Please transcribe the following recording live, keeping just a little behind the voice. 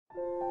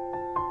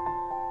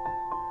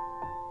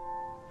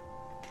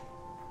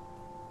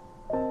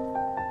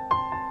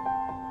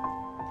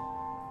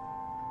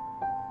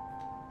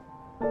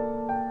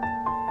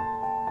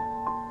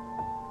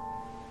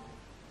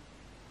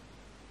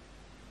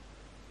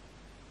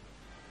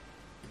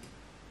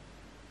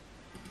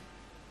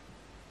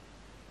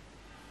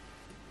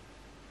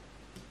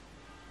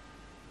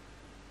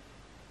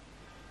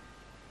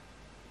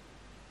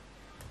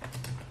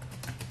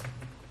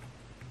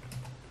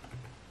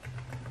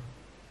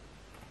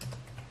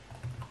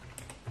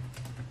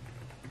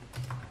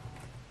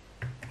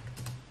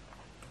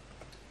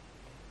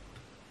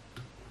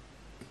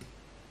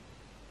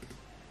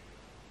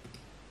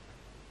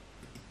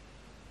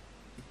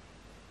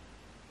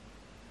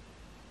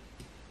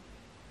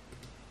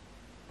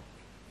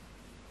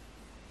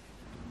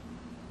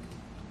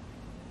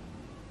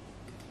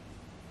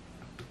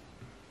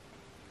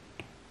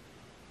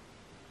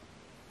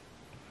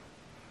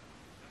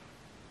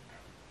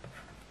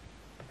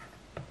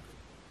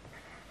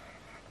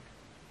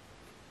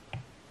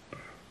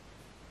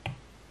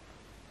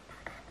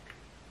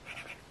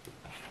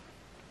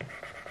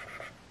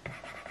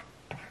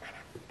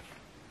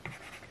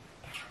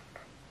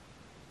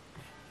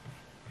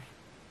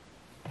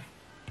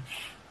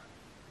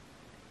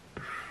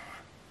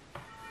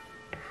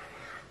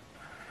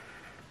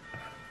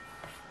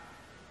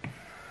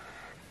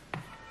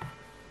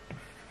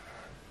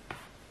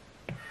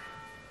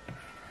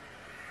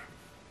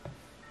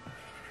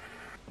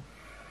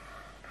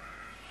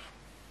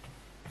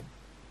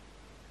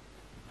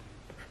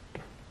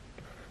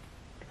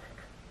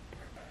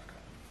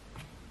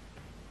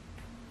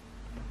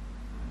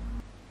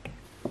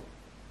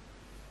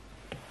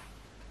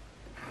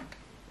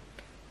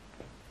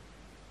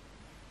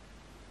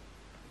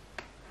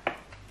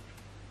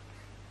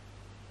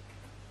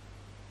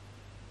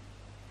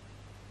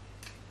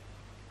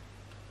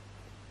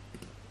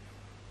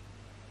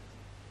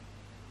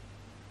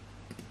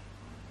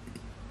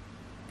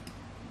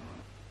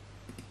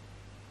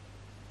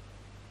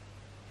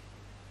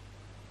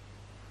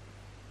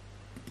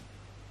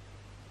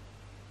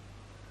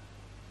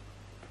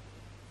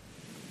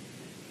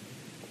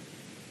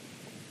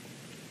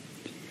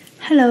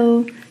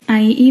Hello!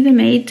 I even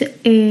made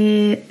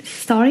a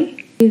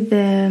story with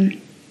the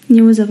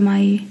news of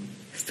my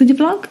studio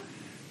vlog.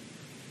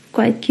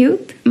 Quite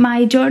cute.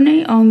 My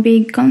journey on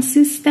being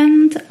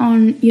consistent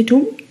on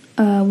YouTube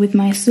with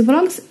my studio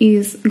vlogs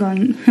is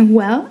going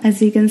well, as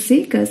you can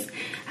see, because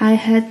I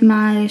had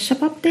my shop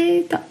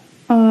update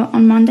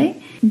on Monday.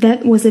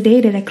 That was the day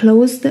that I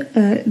closed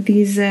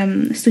this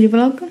studio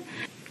vlog.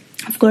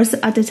 Of course,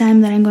 at the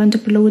time that I'm going to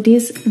upload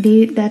this,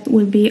 that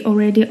will be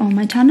already on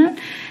my channel.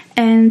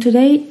 And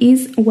today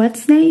is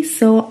Wednesday,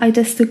 so I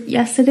just took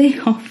yesterday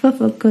off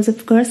because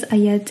of course I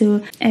had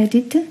to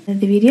edit the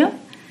video.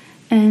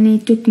 And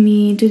it took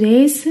me 2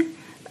 days.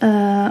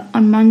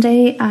 On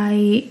Monday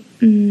I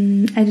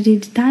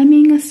edited the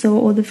timing, so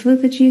all the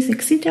footages,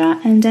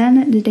 etc. And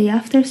then the day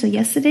after, so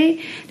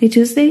yesterday, the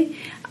Tuesday,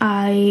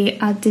 I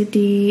added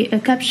the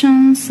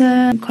captions,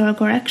 color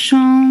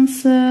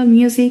corrections,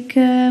 music,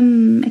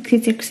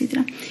 etc,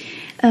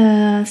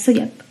 etc. So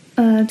yeah,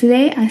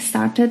 today I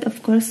started,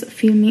 of course,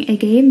 filming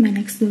again my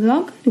next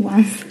vlog, the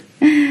ones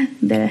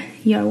that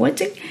you are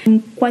watching.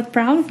 I'm quite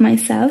proud of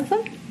myself,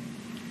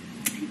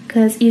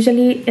 because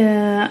usually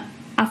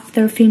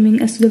after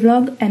filming a studio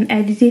vlog and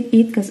editing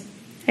it, because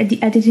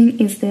the editing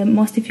is the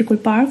most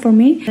difficult part for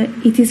me,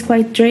 it is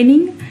quite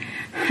draining.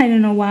 I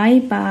don't know why,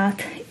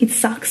 but it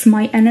sucks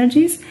my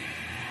energies.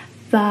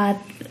 But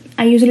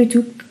I usually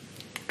took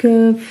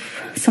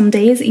some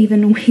days,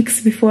 even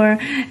weeks, before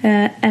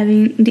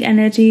having the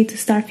energy to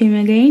start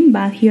filming again.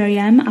 But here I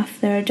am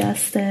after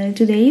just 2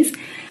 days.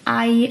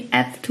 I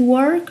have to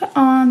work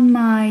on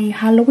my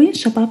Halloween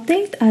shop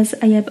update, as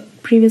I have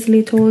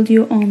previously told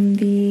you on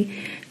the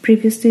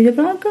previous studio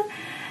vlog.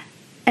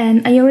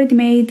 And I already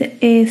made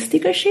a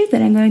sticker sheet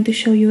that I'm going to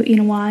show you in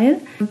a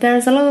while.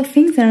 There's a lot of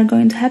things that are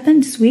going to happen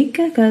this week,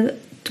 because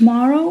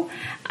tomorrow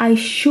I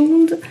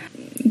should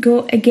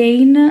go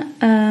again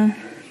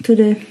to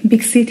the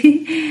big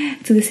city,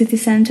 to the city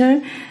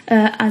center,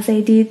 as I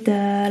did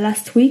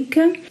last week.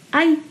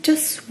 I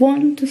just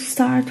want to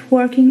start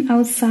working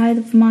outside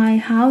of my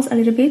house a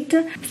little bit.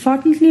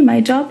 Fortunately,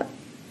 my job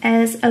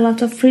has a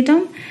lot of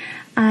freedom.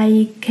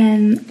 I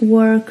can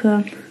work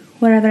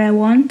wherever I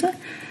want,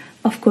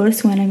 of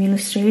course, when I'm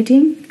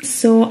illustrating.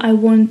 So I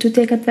want to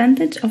take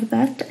advantage of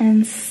that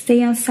and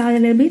stay outside a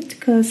little bit,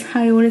 because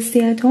I always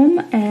stay at home.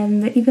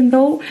 And even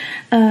though,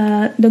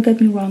 don't get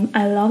me wrong,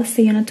 I love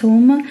staying at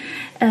home,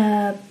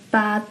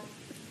 but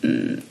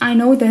I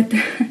know that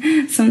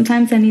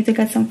sometimes I need to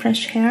get some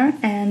fresh air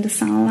and the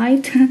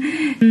sunlight.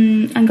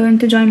 I'm going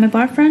to join my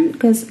boyfriend,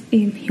 because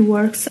he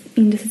works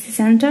in the city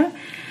center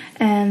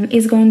and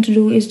is going to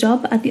do his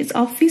job at his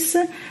office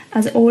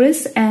as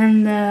always,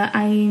 and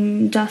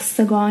I'm just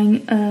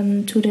going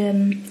to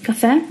the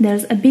cafe.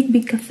 There's a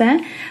big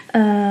cafe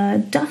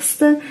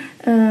just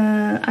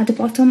at the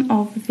bottom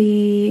of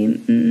the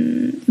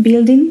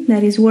building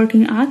that is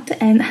working at,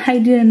 and I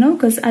didn't know,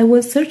 because I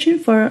was searching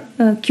for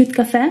a cute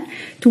cafe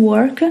to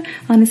work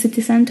on the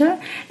city center,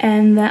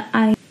 and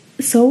I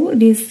saw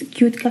this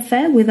cute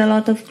cafe with a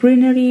lot of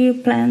greenery,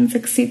 plants,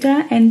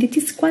 etc. And it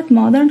is quite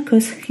modern,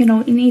 because, you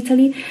know, in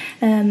Italy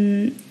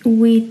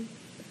we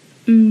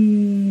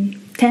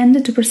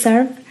tend to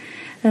preserve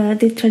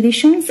the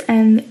traditions,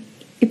 and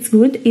it's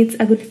good. It's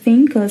a good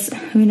thing, because,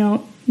 you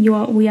know,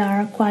 we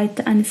are quite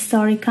an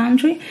historic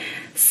country,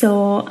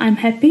 so I'm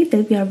happy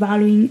that we are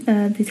valuing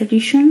the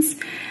traditions.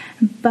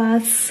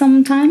 But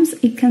sometimes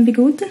it can be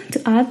good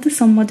to add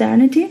some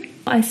modernity.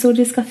 I saw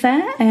this cafe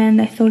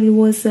and I thought it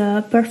was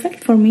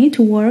perfect for me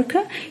to work.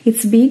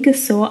 It's big,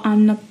 so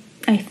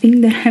I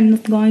think that I'm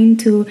not going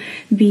to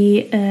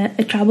be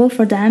a trouble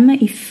for them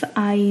if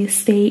I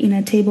stay in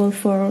a table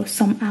for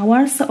some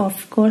hours.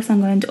 Of course,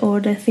 I'm going to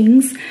order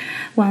things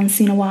once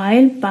in a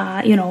while,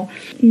 but, you know,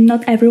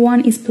 not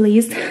everyone is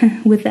pleased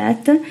with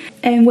that.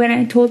 And when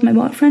I told my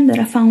boyfriend that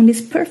I found this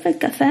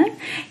perfect cafe,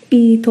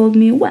 he told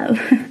me, well,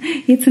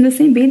 it's in the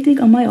same building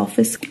on my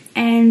office.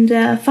 And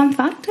fun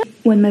fact,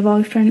 when my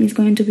boyfriend is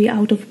going to be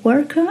out of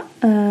work,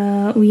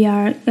 we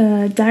are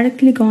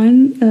directly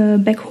going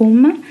back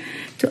home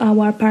to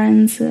our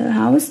parents'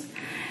 house.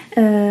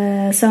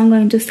 So I'm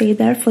going to stay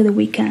there for the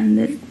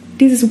weekend.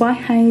 This is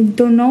why I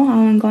don't know how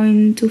I'm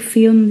going to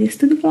film this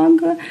studio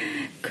vlog,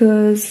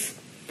 because,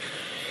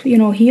 you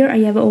know, here I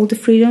have all the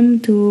freedom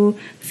to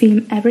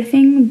film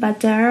everything,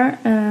 but there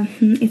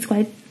it's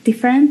quite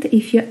different.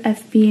 If you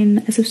have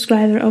been a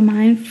subscriber of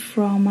mine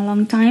from a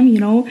long time, you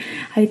know,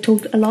 I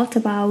talked a lot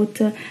about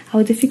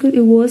how difficult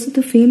it was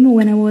to film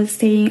when I was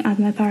staying at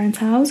my parents'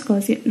 house,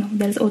 because, you know,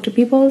 there's older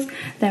people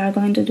that are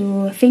going to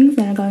do things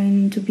that are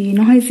going to be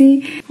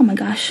noisy. Oh my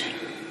gosh,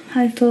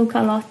 I talk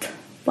a lot.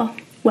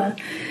 Well,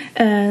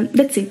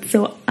 that's it.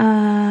 So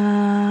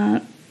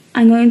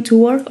I'm going to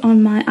work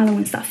on my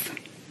Halloween stuff.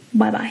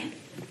 Bye bye.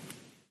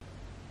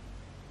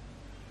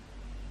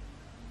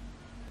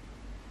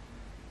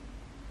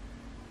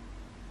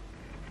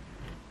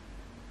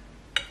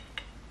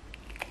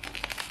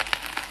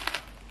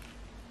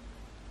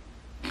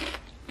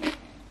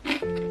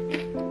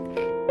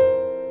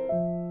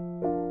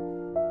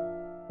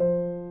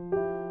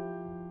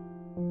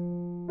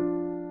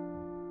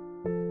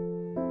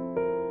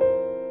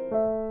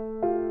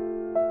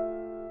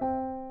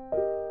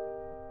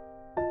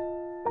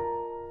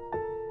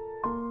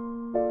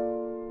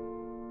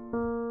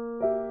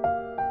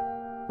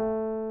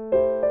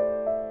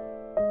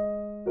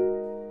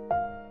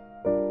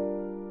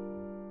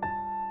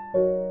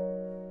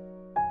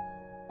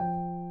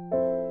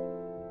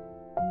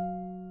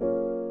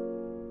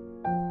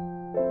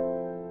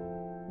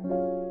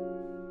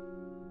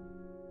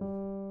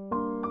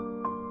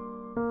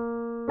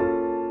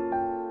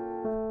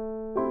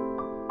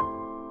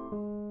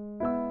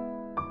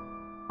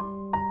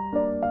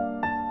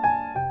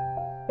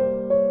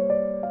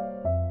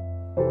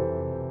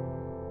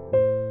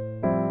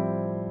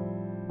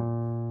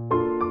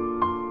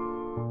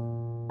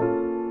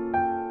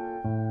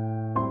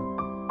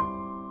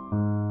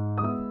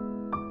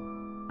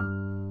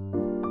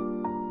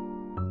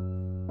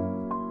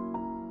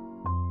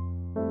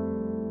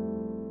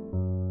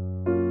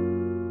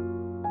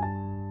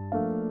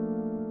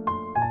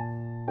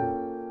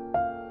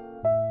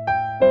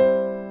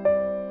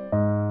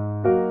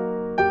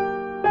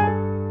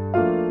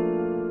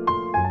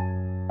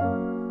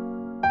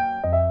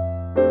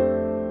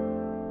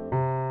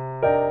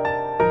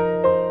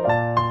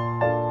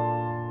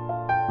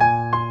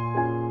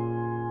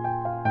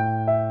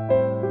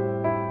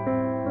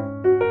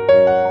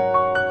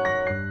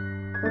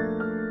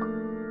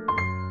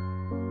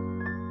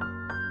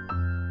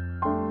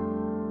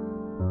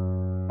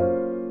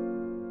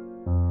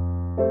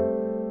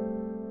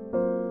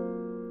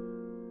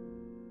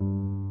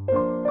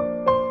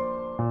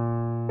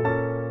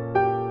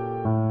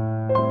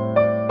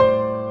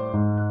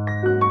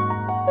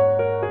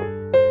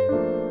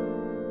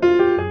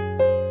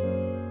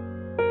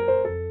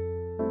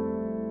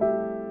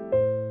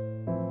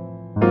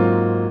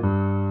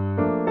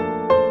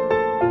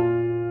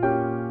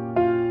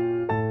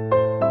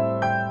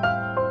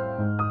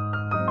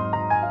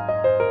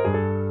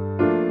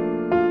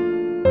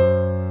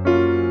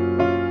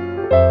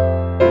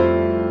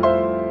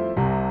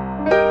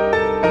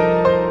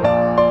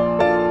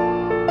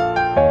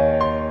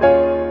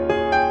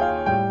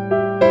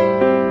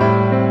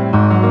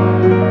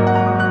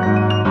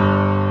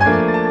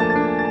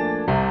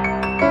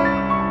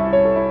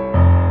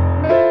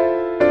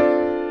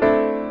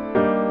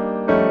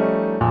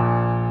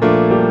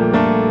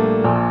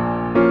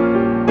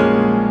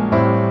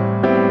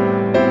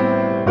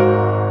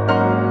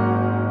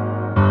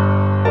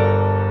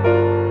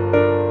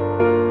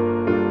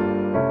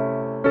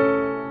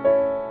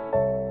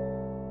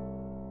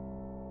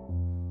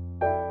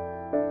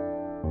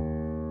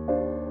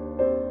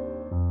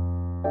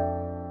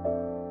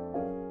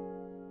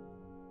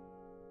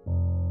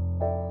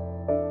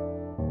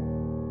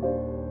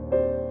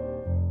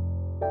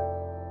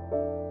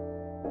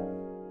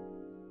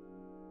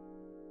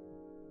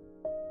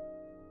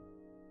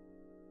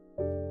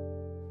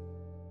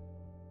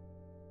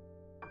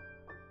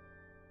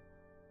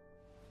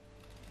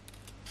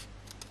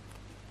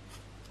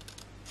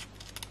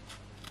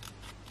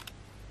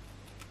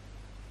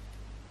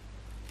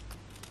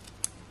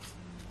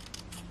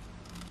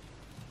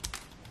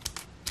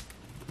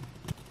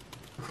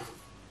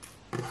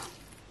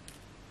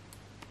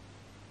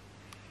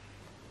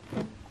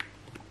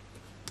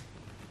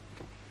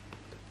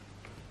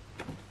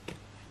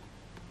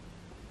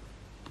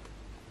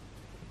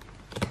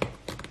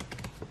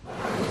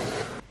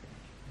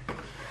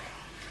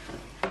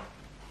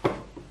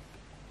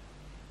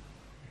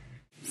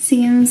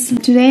 since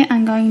today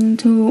I'm going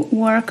to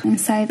work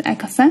inside a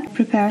cafe,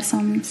 prepare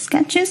some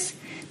sketches.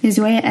 This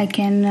way I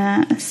can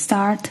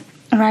start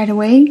right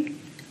away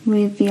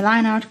with the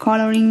line art,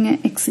 coloring,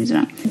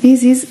 etc.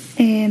 This is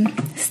a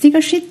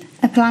sticker sheet,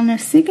 a planner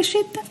sticker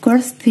sheet, of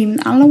course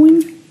themed Halloween.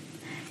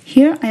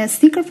 Here I have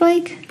sticker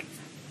flake,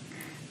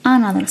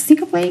 another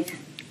sticker flake,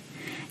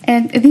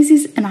 and this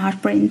is an art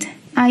print.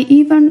 I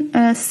even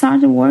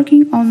started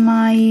working on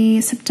my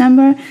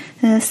September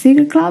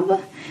sticker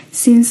club,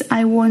 since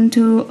I want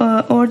to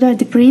order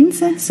the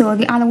prints, so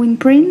the Halloween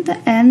print,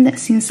 and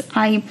since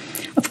I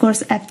of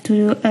course have to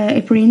do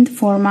a print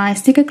for my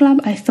sticker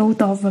club, I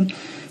thought of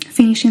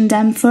finishing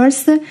them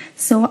first,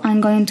 so I'm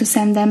going to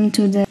send them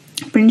to the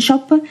print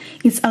shop.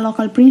 It's a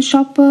local print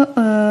shop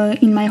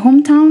in my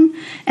hometown,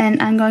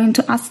 and I'm going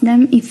to ask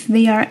them if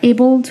they are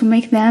able to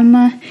make them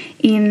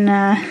in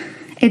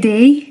a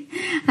day.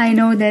 I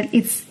know that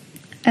it's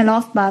a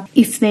lot, but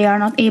if they are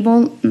not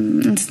able,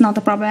 it's not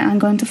a problem. I'm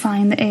going to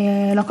find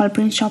a local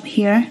print shop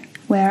here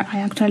where I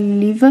actually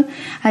live.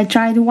 I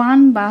tried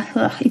one, but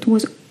it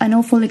was an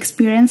awful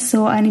experience,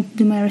 so I need to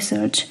do my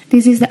research.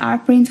 This is the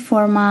art print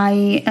for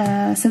my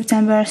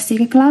September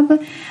sticker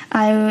club.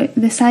 I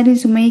decided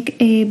to make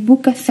a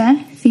book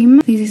cafe theme.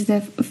 This is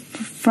the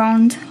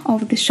front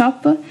of the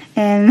shop,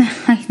 and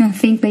I don't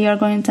think they are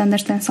going to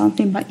understand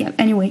something, but yeah,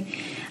 anyway.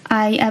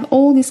 I have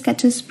all these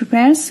sketches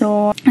prepared,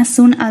 so as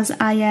soon as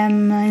I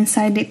am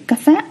inside the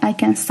cafe, I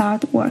can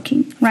start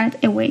working right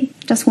away.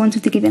 Just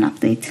wanted to give an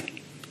update.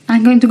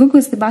 I'm going to go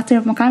because the battery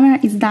of my camera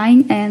is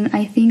dying, and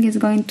I think it's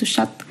going to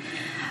shut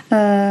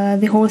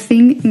the whole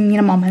thing in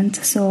a moment.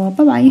 So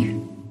bye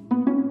bye.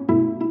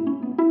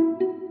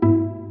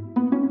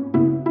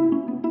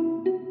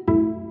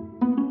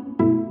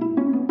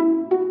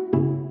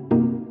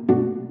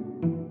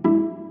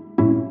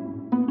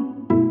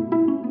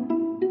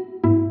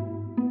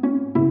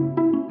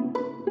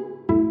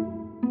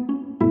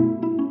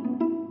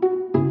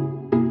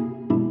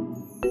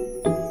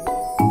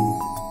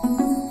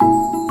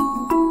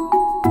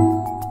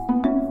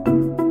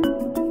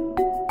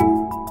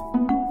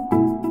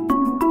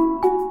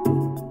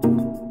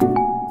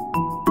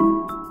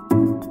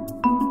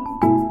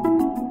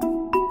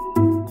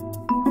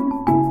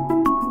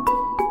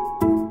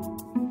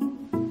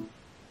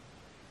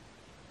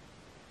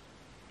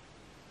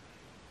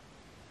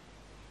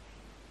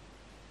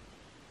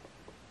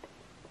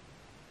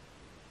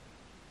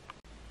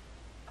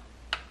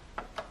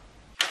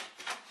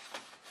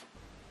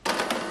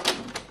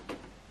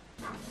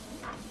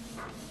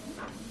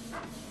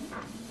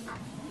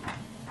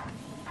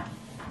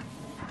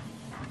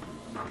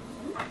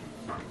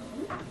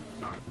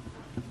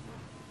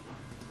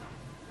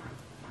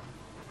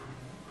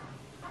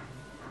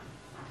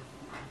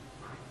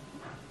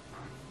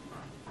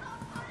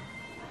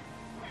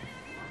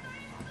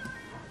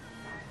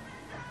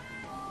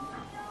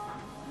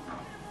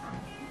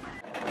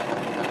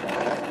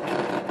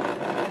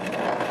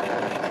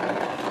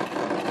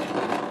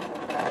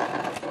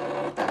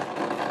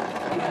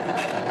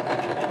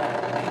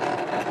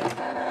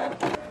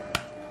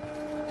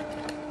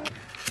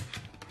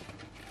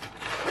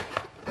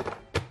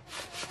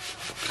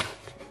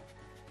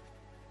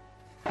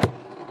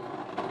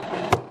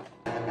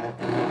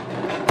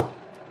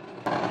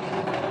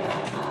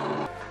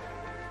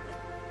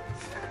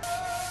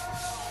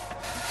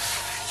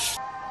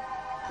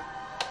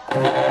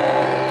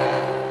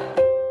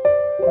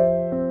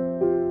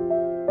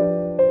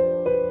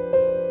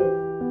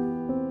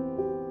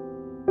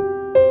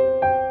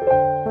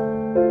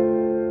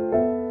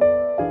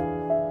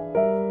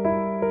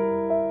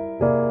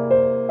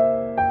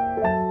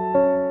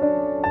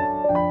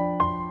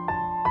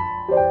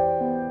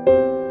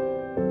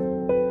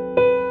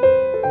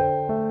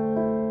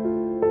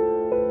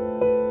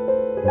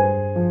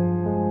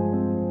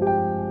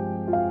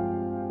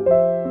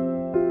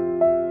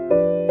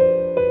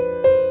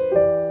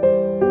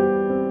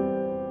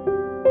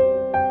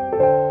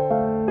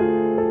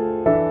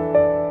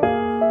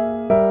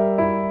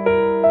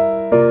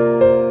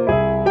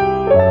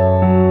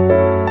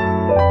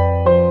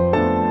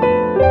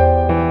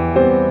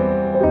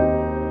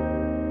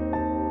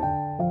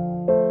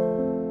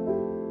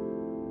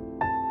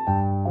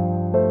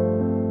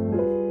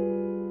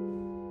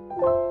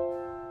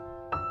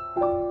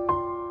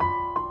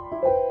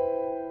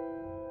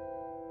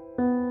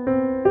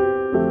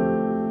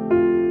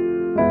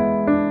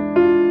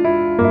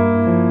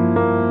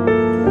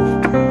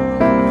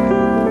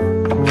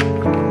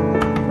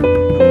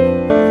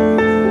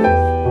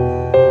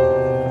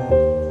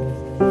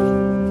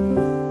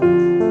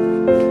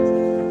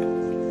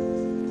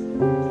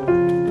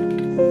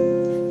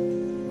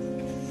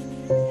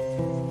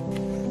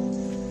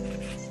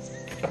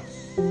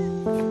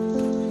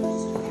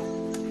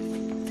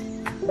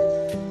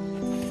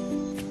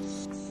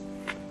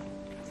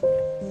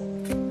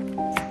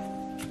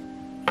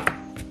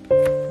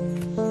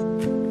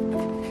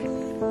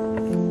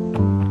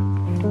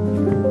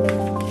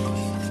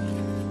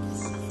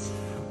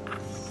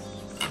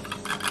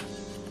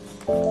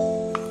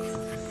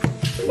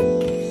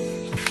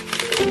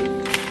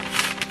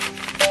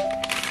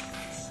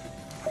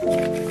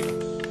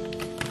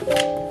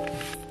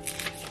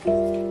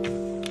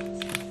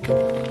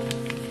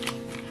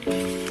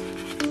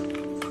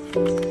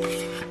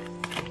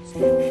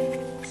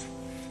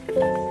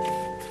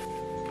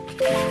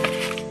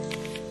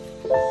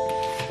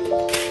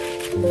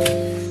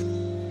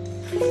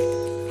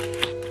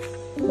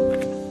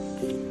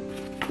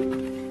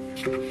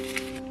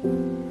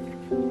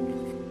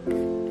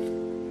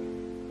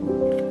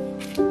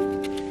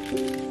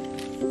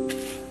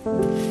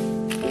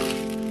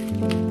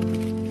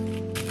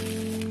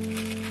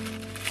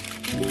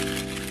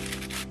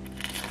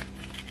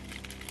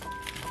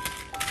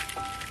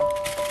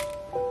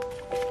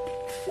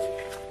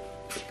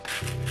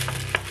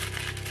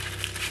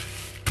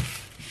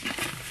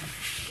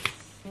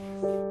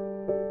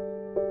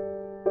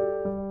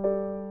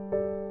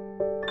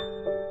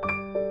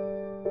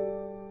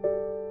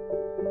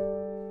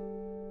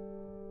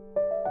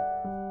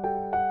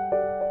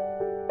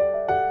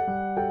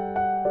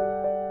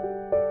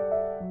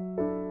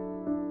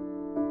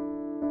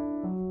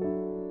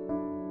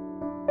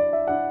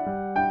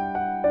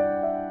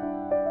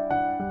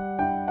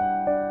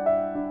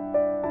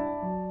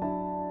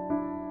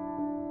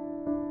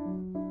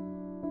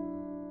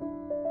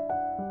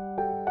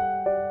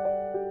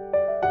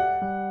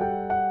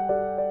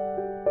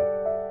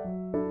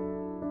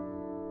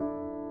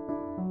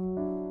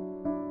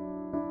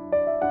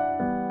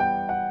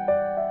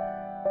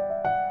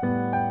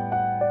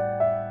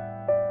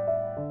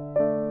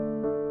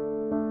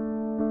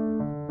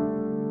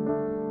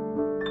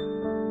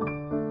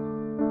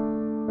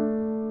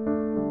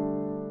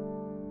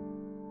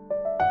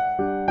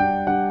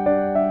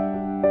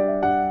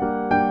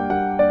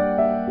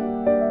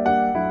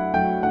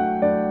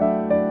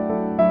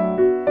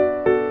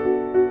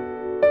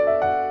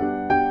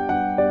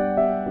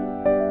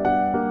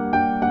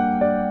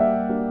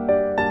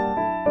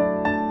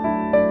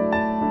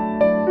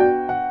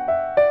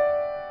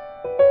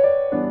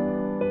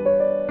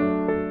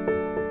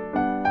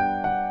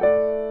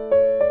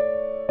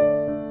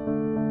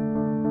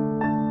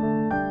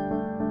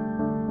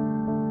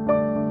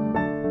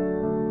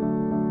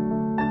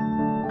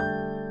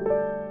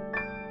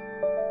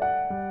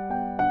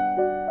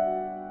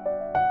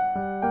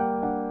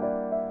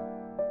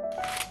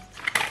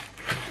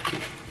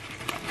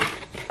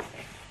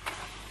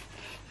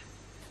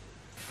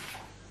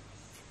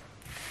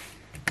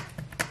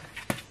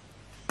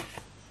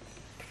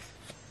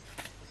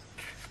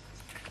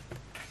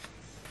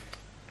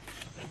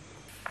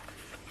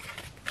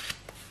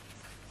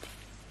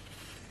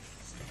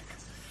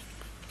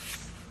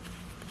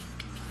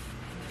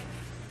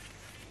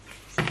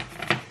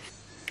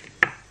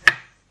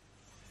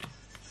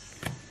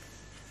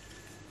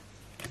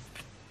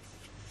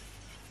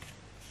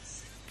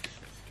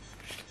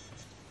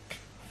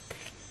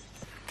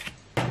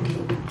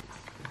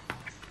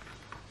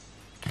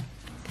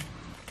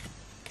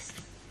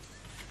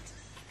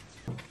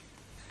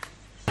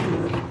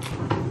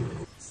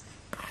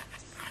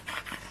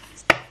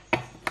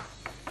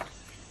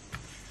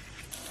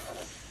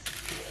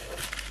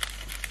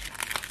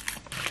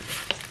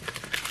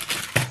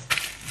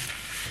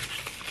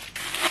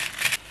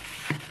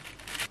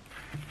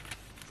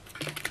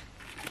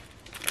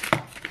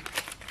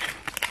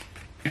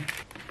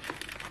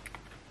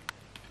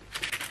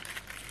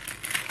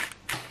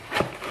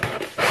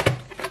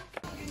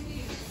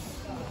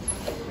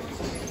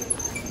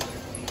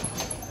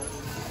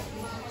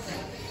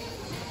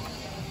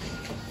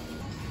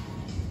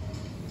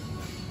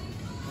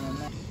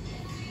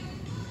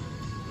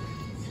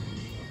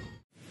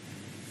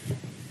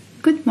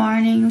 Good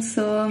morning.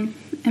 So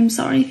I'm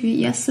sorry if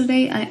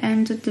yesterday I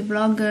ended the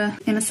vlog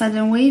in a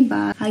sudden way,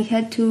 but I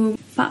had to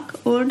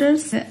pack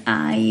orders.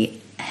 I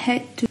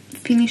had to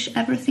finish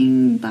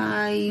everything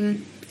by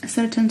a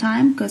certain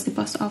time because the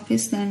post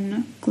office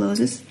then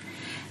closes,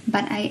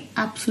 but I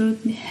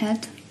absolutely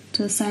had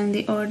to send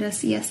the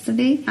orders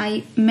yesterday.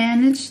 I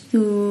managed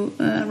to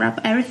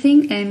wrap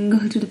everything and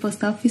go to the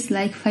post office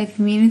like 5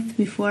 minutes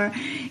before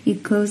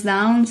it closed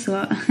down,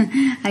 so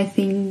I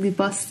think the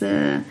post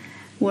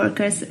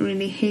workers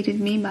really hated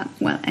me, but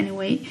well,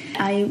 anyway,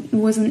 I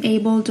wasn't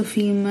able to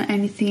film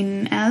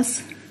anything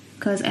else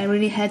because I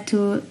really had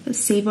to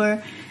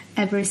savor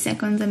every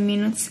second and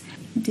minutes.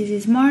 This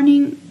is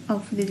morning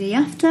of the day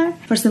after.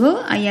 First of all,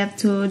 I have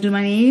to do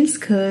my nails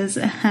because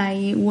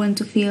I want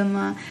to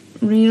film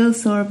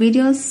reels or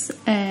videos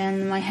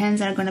and my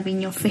hands are gonna be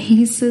in your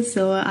face,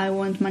 so I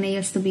want my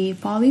nails to be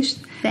polished.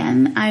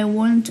 Then I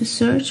want to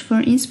search for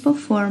inspo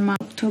for my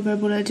October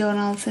bullet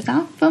journal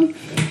setup.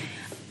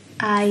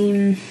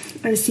 I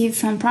received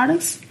some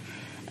products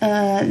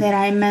that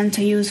I meant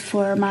to use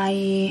for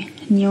my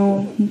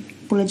new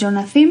bullet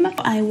journal theme.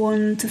 I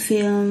want to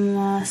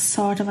film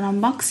sort of an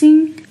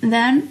unboxing.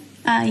 Then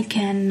I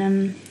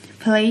can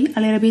play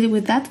a little bit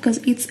with that because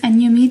it's a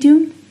new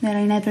medium that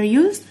I never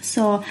used.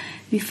 So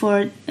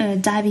before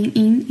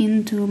diving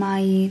into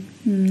my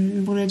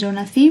bullet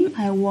journal theme,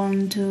 I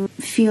want to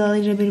feel a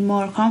little bit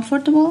more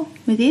comfortable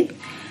with it,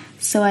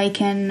 so I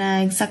can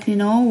exactly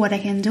know what I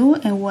can do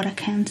and what I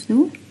can't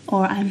do,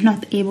 or I'm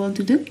not able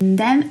to do. And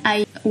then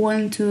I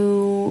want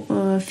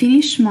to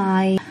finish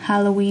my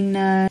Halloween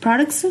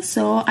products,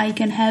 so I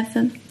can have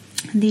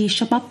the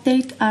shop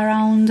update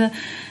around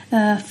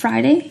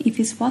Friday, if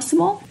it's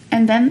possible,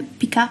 and then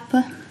pick up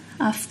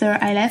after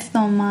I left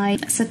on my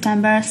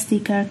September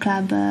sticker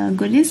club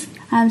goodies.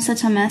 I'm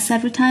such a mess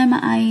every time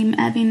I'm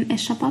having a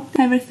shop up.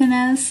 Everything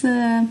else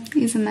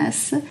is a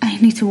mess. I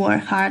need to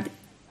work hard.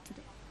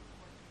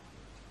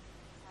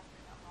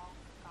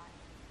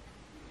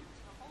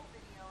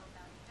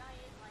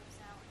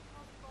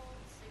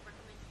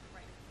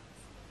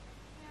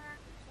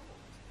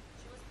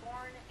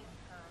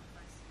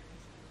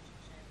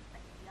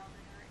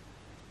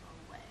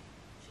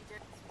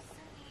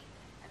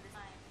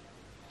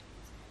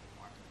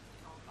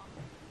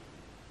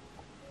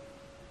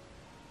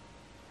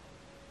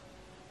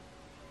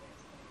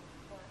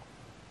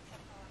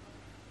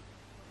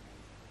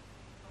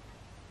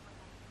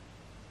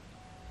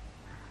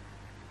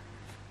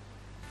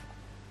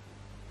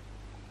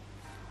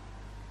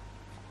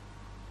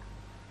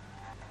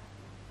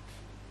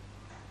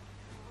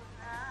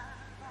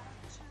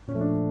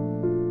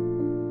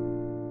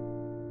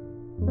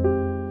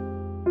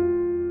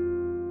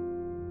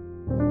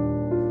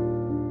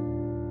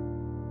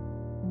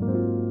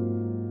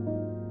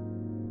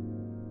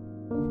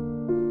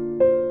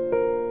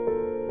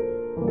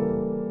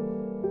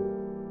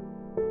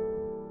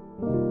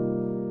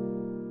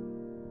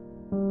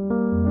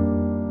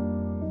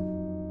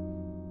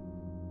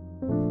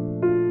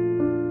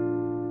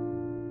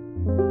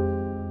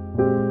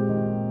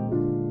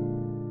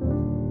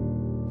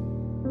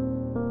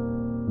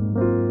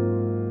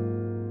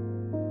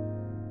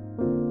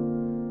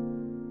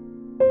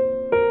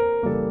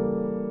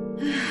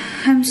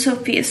 I'm so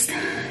pissed.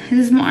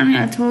 This morning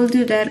I told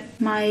you that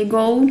my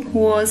goal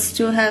was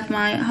to have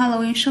my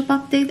Halloween shop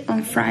update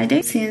on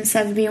Friday. Since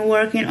I've been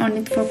working on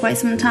it for quite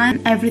some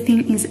time,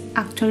 everything is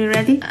actually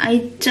ready.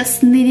 I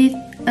just needed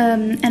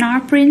an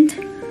art print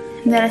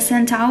that I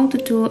sent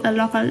out to a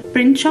local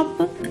print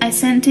shop. I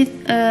sent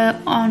it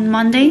on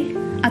Monday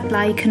at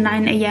like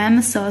 9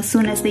 AM, so as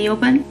soon as they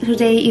open.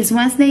 Today is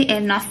Wednesday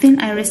and nothing.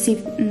 I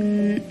received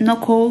no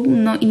call,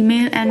 no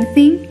email,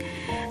 anything.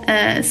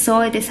 So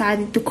I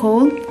decided to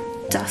call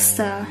just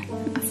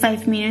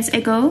 5 minutes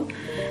ago,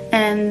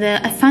 and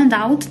I found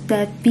out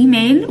that the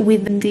email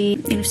with the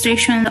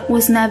illustration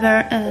was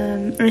never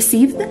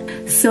received.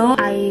 So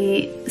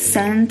I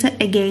sent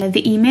again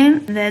the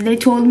email. They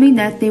told me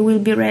that they will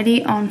be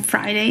ready on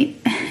Friday,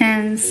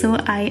 and so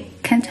I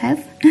can't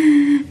have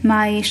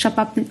my shop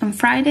update on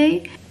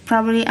Friday.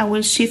 Probably I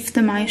will shift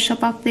my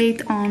shop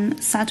update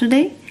on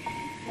Saturday.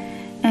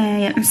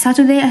 On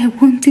Saturday I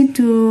wanted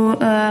to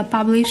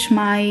publish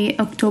my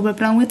October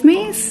plan with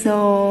me,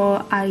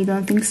 so I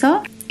don't think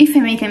so. If I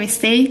make a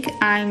mistake,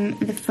 I'm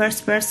the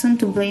first person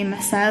to blame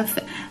myself,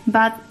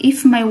 but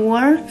if my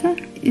work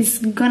is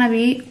gonna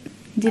be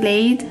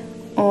delayed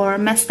or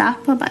messed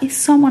up by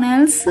someone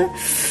else,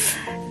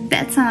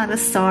 that's another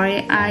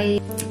story.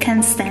 I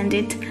can't stand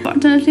it.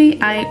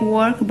 Fortunately, I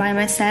work by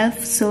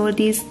myself, so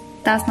this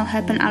does not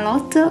happen a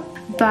lot,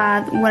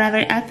 but whenever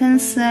it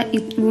happens,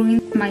 it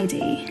ruins my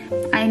day.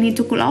 I need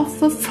to cool off.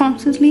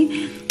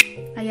 Fortunately,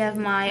 I have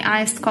my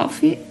iced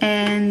coffee,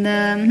 and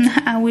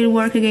I will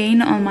work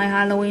again on my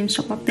Halloween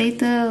shop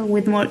update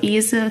with more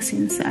ease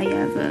since I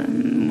have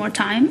more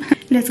time.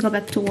 Let's go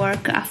back to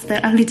work after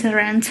a little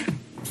rant.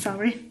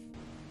 Sorry.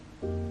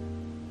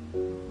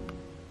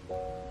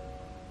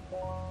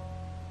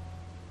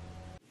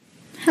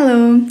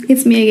 Hello,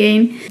 it's me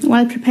again.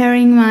 While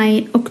preparing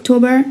my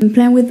October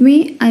plan with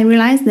me, I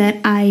realized that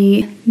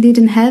I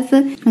didn't have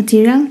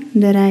material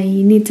that I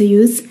need to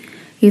use.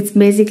 It's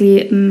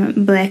basically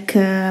black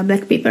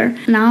paper.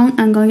 Now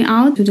I'm going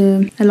out to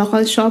the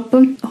local shop.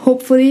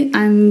 Hopefully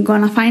I'm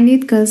gonna find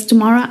it, because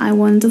tomorrow I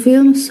want to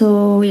film,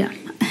 so yeah,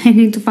 I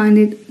need to find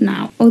it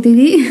now.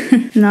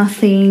 OTD,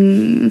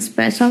 nothing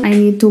special. I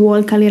need to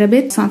walk a little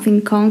bit,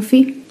 something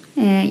comfy,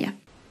 yeah.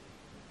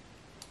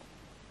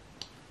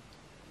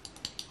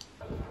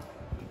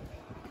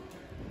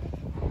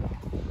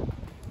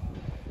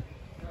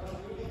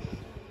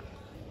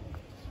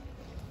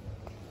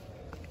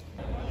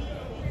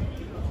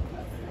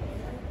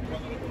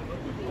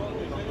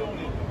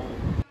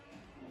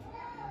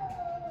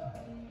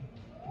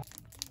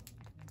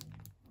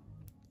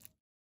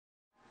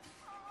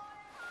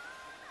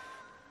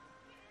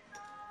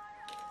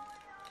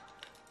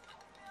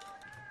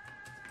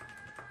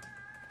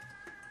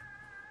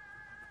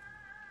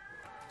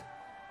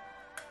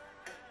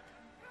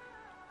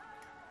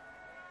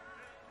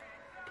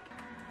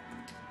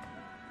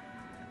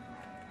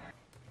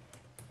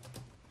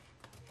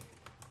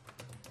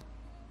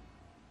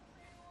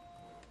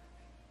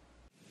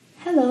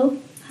 Hello,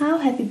 how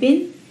have you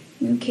been?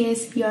 In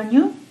case you're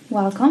new,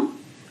 welcome.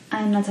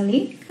 I'm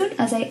Natalie.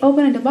 As I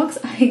opened the box,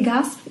 I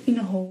gasped in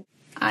a hole.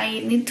 I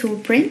need to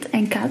print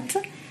and cut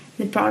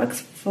the products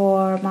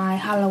for my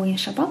Halloween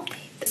shop update.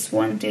 Just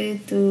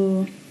wanted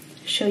to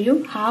show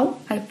you how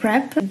I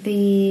prep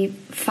the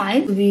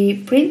file to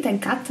be print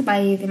and cut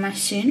by the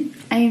machine.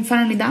 I am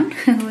finally done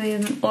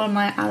with all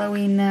my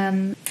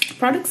Halloween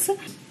products,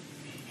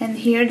 and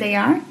here they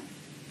are.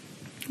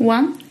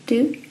 1,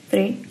 2,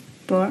 3,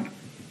 4,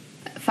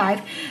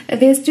 5.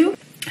 These two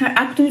are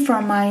actually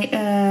from my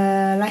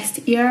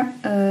last year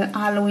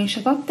Halloween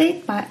shop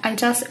update, but I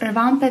just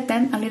revamped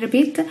them a little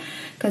bit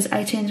because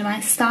I changed my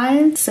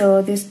style.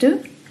 So these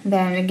two,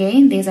 then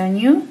again these are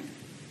new,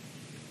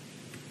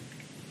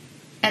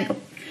 and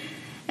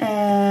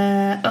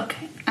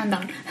okay, I'm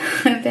done.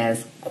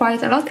 There's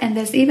quite a lot, and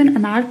there's even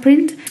an art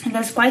print, and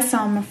there's quite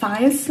some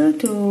files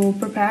to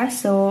prepare,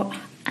 so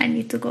I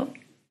need to go.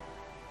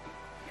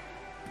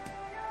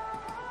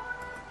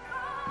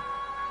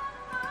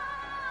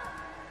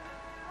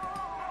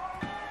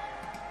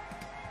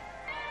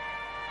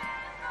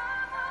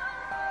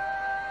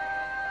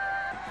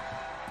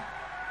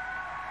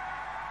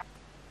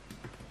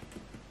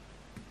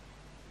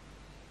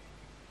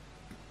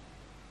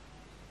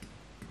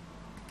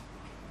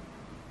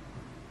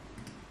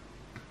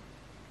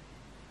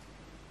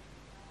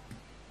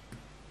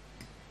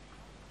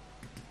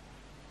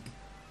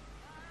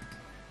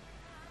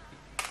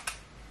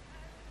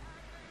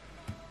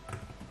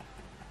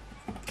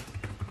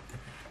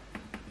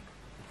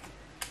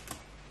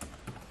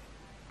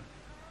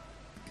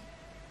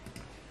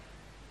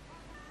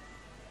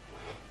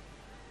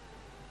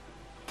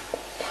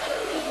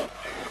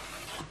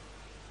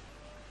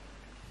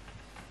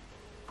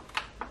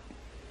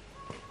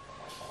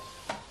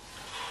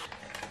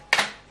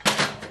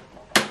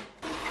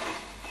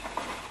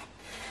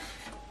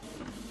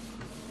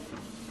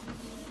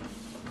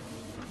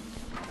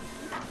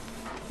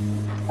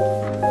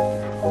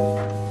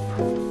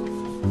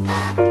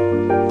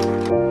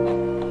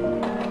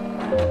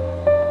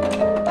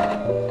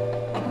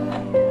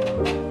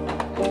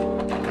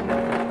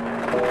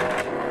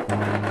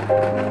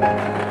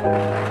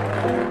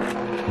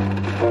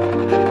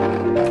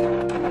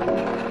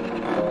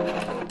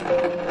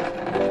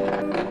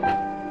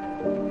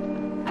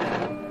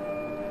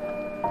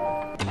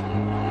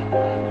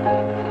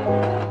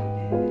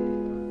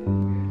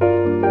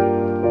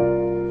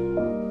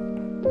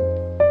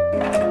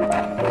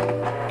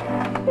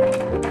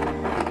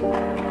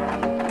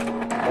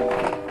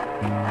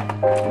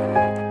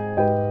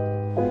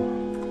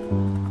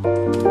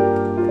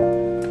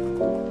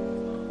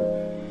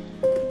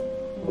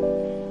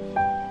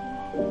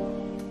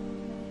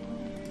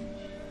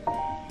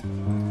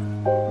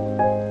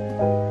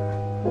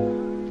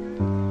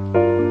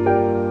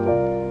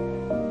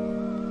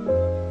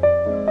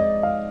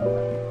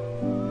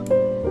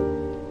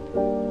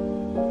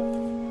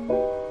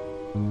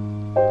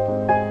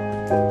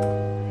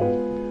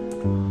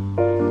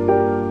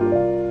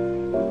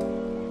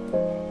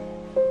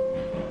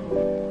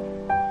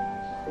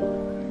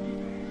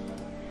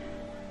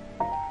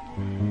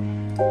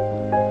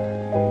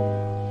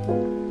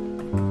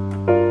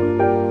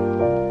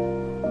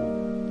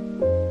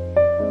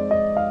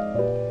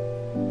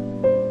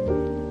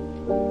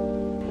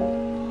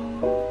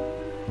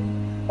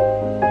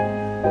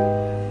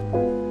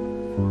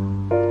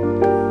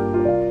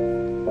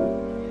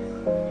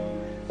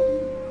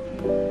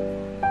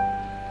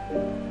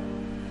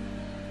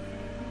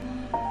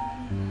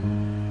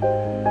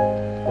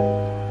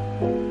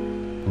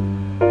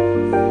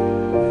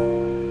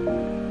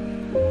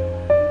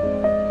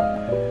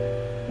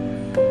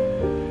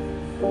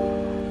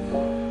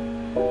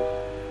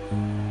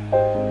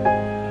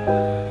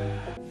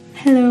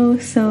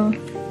 So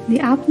the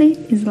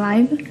update is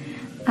live.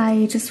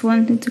 I just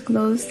wanted to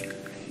close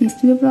this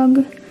video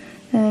vlog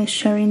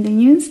sharing the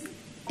news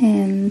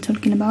and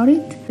talking about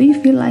it. Do you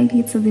feel like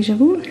it's a deja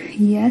vu?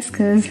 Yes,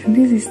 because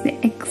this is the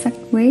exact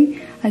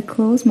way I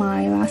closed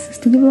my last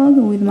studio vlog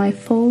with my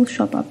full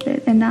shop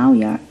update, and now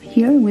we are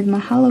here with my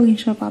Halloween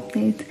shop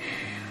update.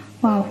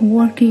 Wow,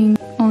 working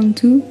on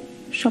 2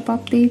 shop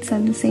updates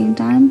at the same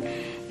time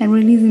and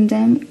releasing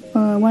them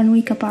 1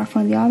 week apart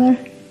from the other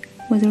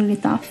was really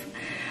tough.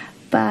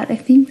 But I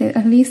think that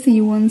at least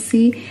you won't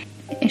see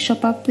a shop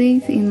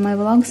update in my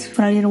vlogs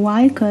for a little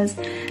while, because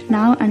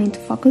now I need to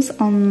focus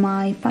on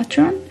my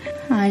Patreon.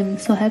 I'm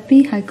so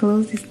happy I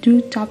closed these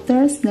 2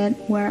 chapters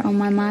that were on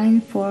my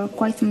mind for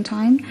quite some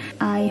time.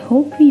 I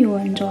hope you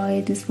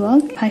enjoyed this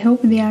vlog. I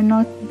hope they are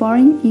not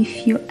boring.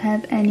 If you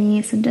have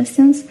any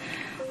suggestions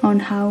on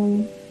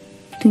how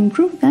to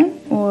improve them,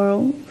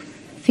 or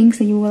things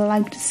that you would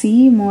like to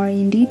see more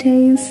in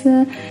details,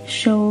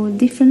 show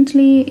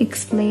differently,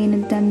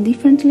 explain them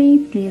differently,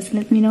 please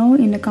let me know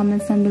in the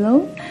comments down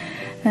below.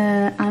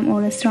 I'm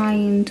always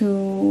trying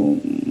to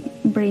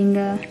bring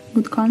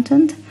good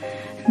content.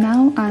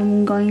 Now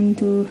I'm going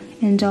to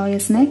enjoy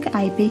a snack.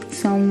 I baked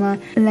some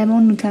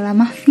lemon Nutella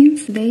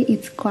muffins. Today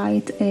it's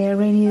quite a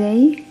rainy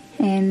day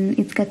and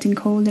it's getting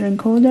colder and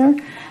colder.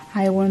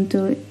 I want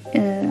to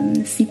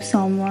sip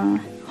some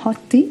hot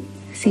tea.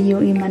 See you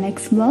in my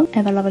next vlog.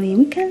 Have a lovely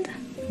weekend.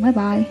 Bye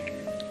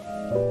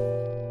bye.